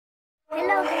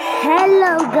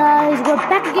Hello guys, we're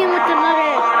back again with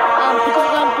another Because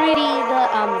Gone Greedy, the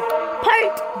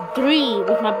part 3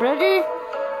 with my brother,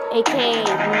 aka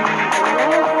my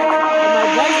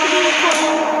brother's gonna be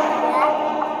recording,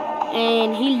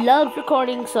 and he loves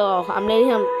recording, so I'm letting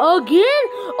him again.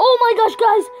 Oh my gosh,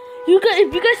 guys,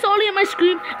 if you guys saw it on my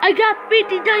screen, I got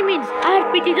 50 diamonds. I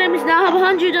had 50 diamonds, now I have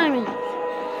 100 diamonds.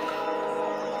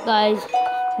 Guys,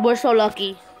 we're so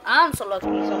lucky. I'm so lucky,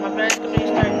 so my brother's gonna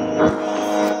start.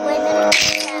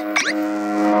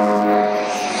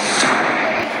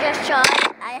 Just shot.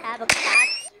 I have a cat.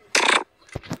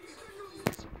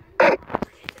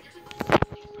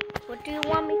 What do you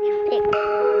want me to pick?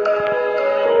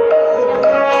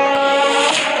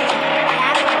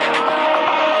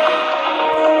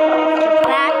 The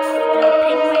bat, the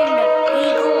penguin, the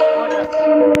eagle, or the...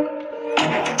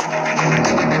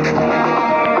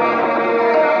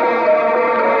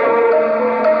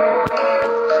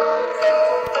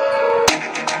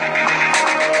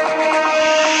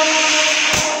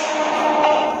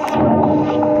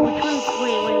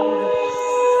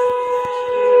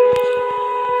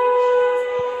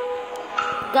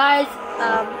 Guys,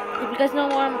 if you guys know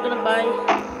what I'm gonna buy.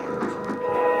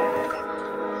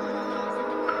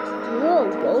 Whoa,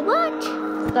 robot?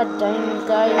 Got diamonds,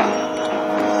 guys.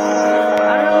 I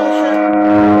don't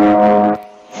know,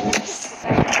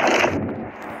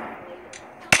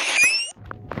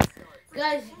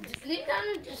 guys, just leave down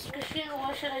in the description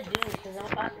what should I do, because there's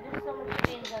so many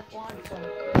things I want, so.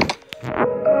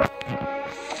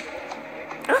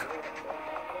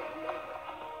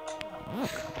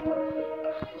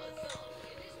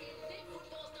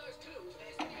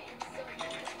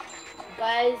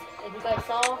 Guys, if you guys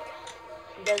saw,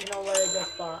 you guys know what I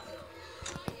just bought.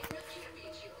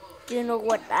 You know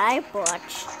what I bought?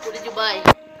 What did you buy?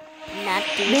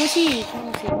 Nothing. Lucy.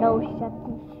 No, shut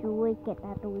the shoe. Get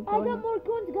out of the I got more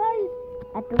coins, guys.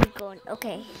 After we go.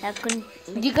 Okay, I can.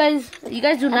 You guys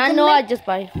do not know I just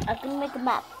buy. I can make a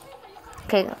map.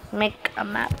 Okay, make a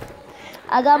map.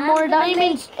 I got more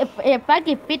diamonds. If I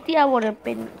get 50, I would have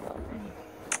been.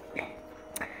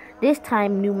 This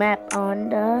time, new map on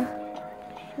the.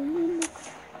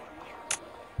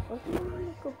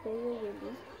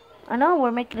 I know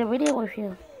we're making a video with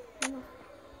you.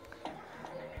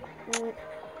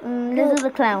 This is the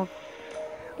clown.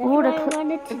 Ooh, the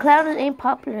clown ain't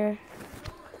popular.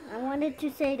 I wanted to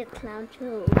say the clown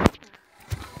too.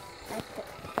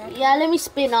 Yeah, let me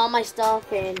spin all my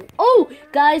stuff and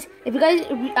guys,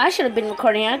 I should have been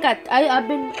recording. I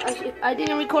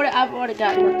didn't record it. I've already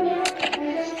got it.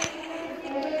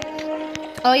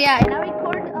 Oh yeah, and I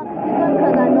recorded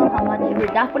because I know how much you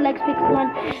that for like 6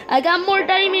 months. I got more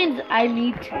diamonds. I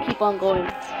need to keep on going.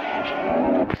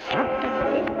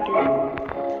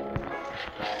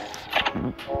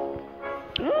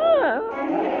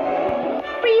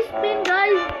 Free spin,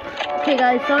 guys. Okay,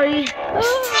 guys, sorry.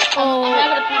 Oh, no.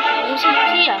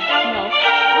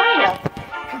 Why?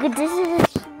 Because this is a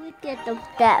secret of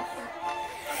death.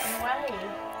 Why?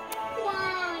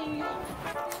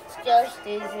 Just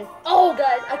isn't. Oh,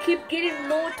 guys, I keep getting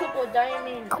multiple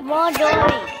diamonds. Come on,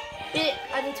 Dory.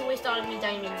 I need to waste all of my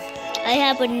diamonds. I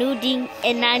have a new thing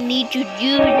and I need to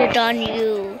use it on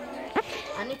you.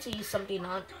 I need to use something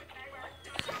on.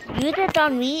 Use it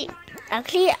on me.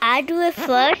 Actually, I do it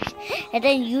first and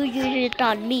then you use it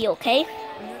on me, okay?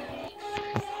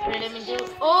 Let me do.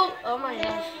 Oh my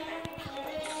gosh.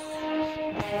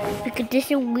 Because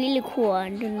this is really cool. I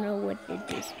don't know what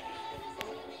it is.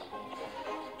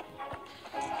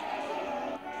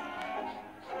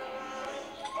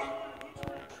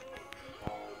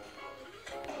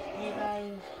 Hey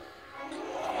guys.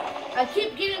 I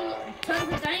keep getting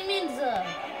tons of diamonds.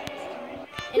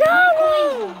 No.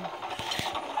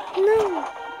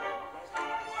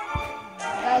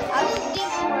 Guys, I don't think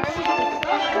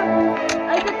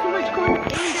I got too much coins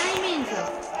and diamonds.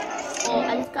 Oh, I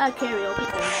just got a karaoke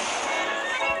thing.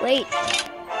 Wait.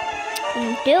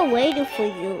 I'm still waiting for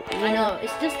you. I know.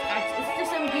 It's just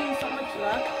I'm getting so much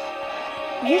luck.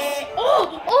 Yes.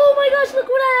 Oh my gosh! Look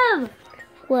what I have.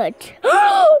 What?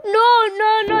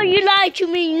 No, you lied to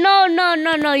me. No,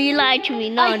 you lied to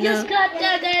me. I just got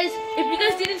that, guys. If you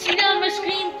guys didn't see that on my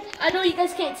screen, I know you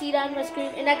guys can't see that on my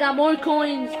screen, and I got more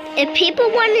coins. If people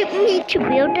wanted me to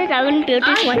build it, I would build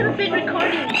this one. I should have been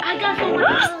recording. I got so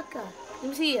much luck. Let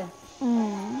me see ya.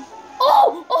 Mm.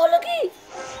 Oh, looky.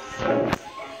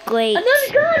 Great. Another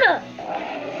gun.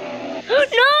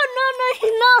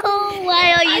 No.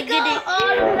 Why are you getting?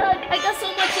 I got so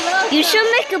much luck. You should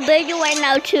make a video right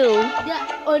now too.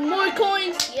 Yeah, and more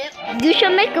coins. Yep. You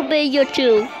should make a video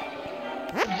too.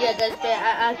 Yeah, guys, but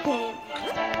I can't.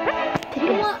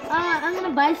 I'm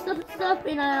gonna buy stuff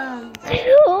and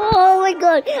Oh my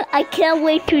god, I can't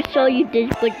wait to show you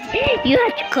this, but you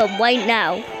have to come right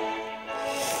now.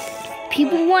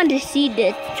 People want to see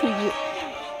this to you.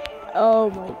 Oh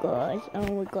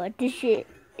my god, this shit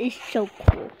is so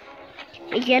cool.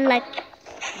 It's just like,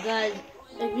 guys,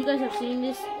 if you guys have seen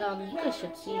this, you guys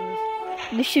should see this.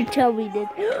 you should tell me this.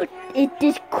 Is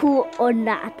this cool or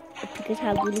not? Because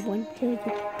I really want to tell you.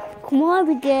 Come on,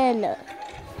 Miguel.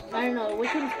 I don't know,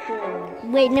 which one's cool?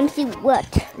 Wait, let me see what.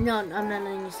 No, I'm not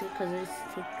letting you see because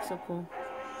it's so cool.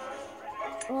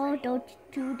 Oh, those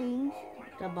two things.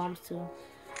 The bombs too.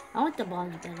 I want the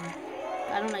bombs better.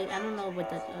 I don't know what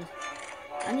that does.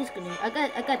 I'm just gonna. I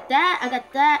got that. I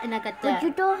got that, and I got that. But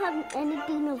you don't have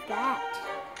anything of that.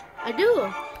 I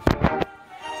do.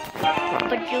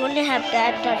 But you only have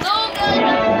that. No,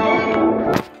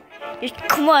 guys. Just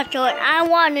come on, Sean. I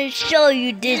want to show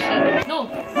you this. No, you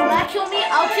wanna kill me?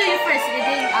 I'll kill you first, and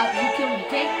then you kill me,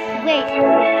 okay? Wait.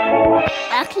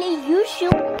 Actually, you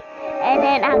shoot, and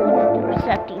then I'm gonna do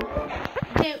something.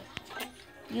 Okay.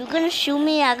 You're gonna shoot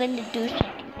me. I'm gonna do something.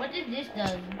 What does this do?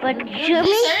 But Does shoot me.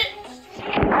 this hurt?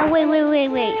 Oh, wait.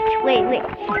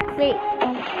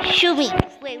 Shoot me.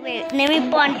 Wait. Let me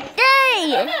bond.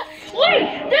 Hey!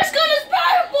 Wait, this gun is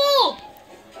powerful.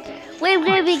 Wait.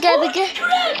 We got.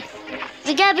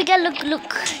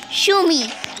 Look. Shoot me.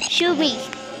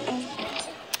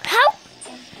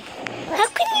 How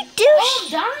can you do? Oh,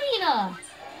 I'm dying.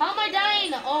 How am I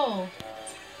dying?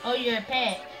 Oh, you're a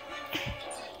pet.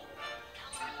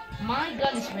 My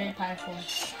gun is very powerful.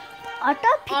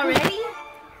 Already?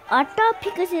 I thought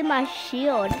because it's my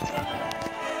shield.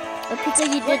 But because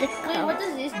you did it. Wait, what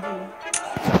does this do?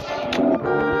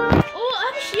 Oh, I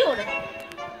have a shield.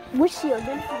 What shield?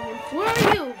 Where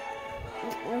are you?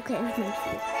 Okay, let me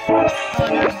see. Oh,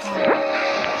 that's good.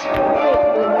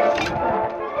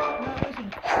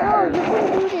 Oh, you can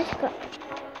do this.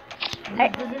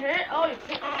 Does it hurt? Oh, your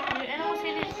animal's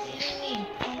hitting me.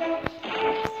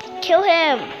 Kill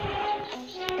him.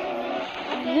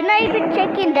 You're not even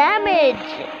taking damage.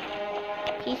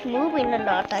 He's moving a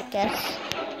lot, I guess.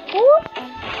 Whoop.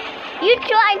 You're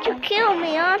trying to kill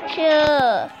me, aren't you?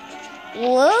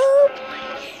 Whoop.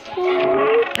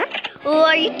 Oh,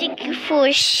 are you thinking for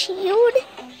a shield?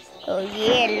 Oh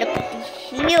yeah, look at the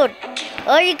shield.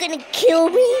 Are you gonna kill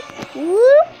me?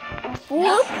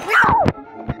 Whoop.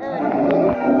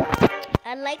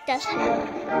 I like that shield.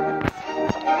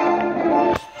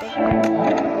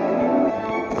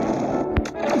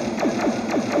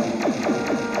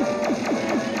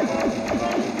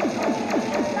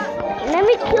 Let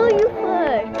me kill you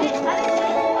first.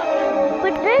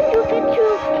 But then you get you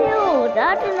killed. I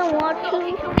didn't want to.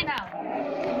 Okay, kill me now.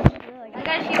 I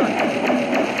got a shield.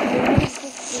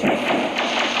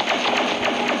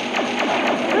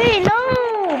 Wait, no.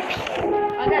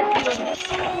 I got a shield.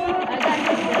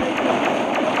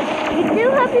 You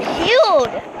still have a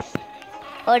shield.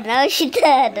 Oh, now she's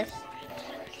dead.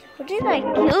 What did I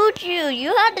kill you?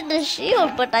 You had the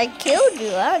shield, but I killed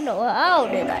you. I don't know how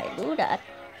did I do that.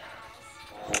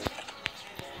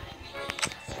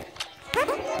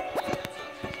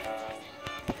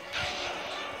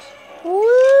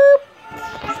 Whoop!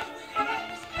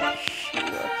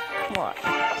 Shield. Come on.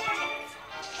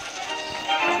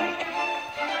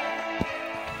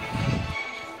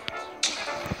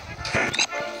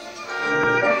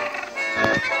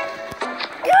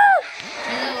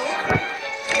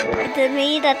 Is it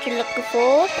me that you're looking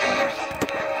for?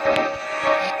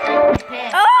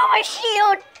 Oh, my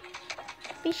shield!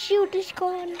 My shield is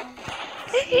gone.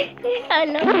 I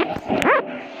love it.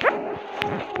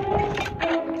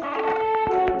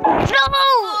 No!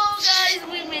 Oh, guys,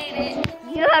 we made it.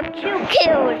 You have 2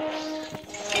 kills.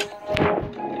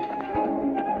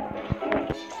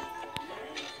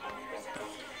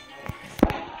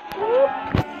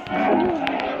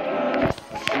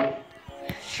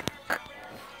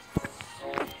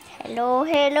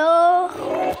 Hello.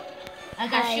 I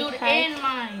got shield in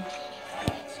mine.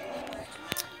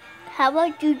 How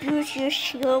about you use your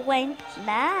shield right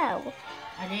now?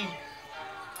 I did.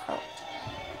 Oh.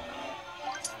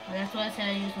 That's why I said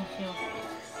I used my shield.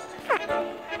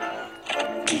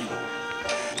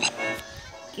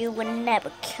 You will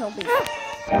never kill me.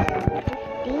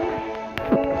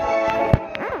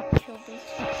 Kill me.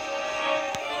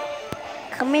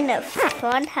 Come in a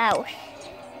fun house.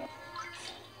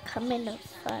 Come in a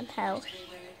fun house.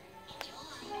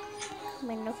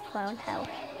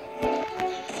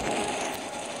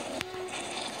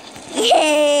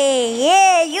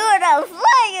 Yeah, you're on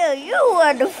fire. You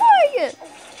are the fire.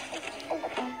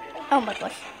 Oh my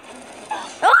gosh.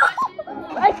 Oh,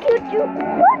 I killed you.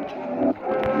 What?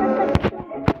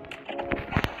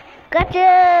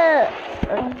 Gotcha!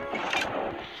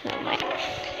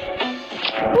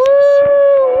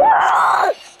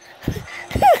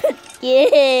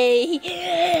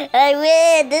 Yay! I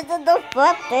win! This is the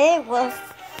fun thing. What's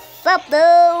up,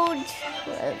 dude?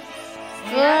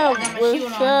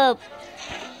 What's up?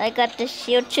 I got the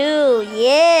shield too.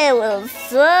 Yeah,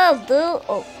 what's up, dude?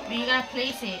 Oh, But you gotta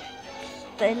place it.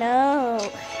 I know.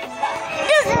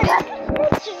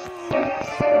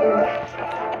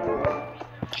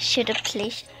 Should have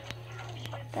placed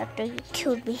after you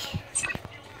killed me.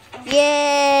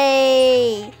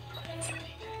 Yay!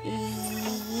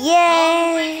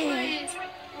 Yay!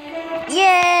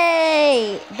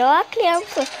 Yay! No, actually, I'm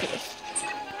first place.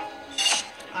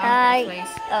 I'm first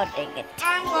place. Oh, dang it.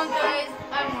 I won, guys.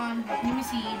 I won. Let me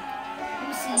see. Let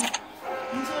me see.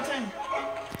 Let me see what time.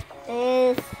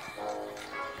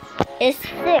 It's 6.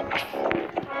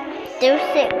 There's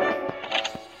 6.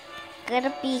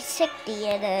 Gonna be 60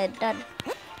 and done.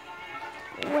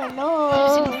 Oh no.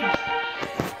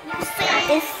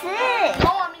 It's 6. No,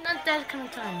 I mean not that kind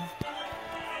of time.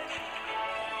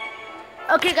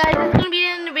 Okay, guys, this is gonna be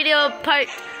in the video part.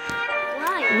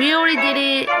 Why? We already did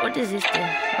it. What is this thing?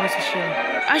 What's the shield?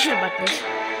 I should have bought this.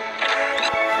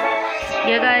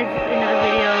 Yeah, guys, another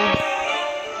video.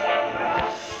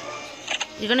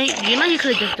 You know, you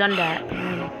could have just done that.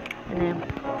 And then.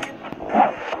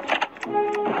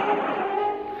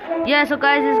 Yeah, so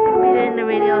guys, this is gonna be in the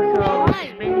video. So,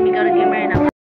 it's basically gonna get married now.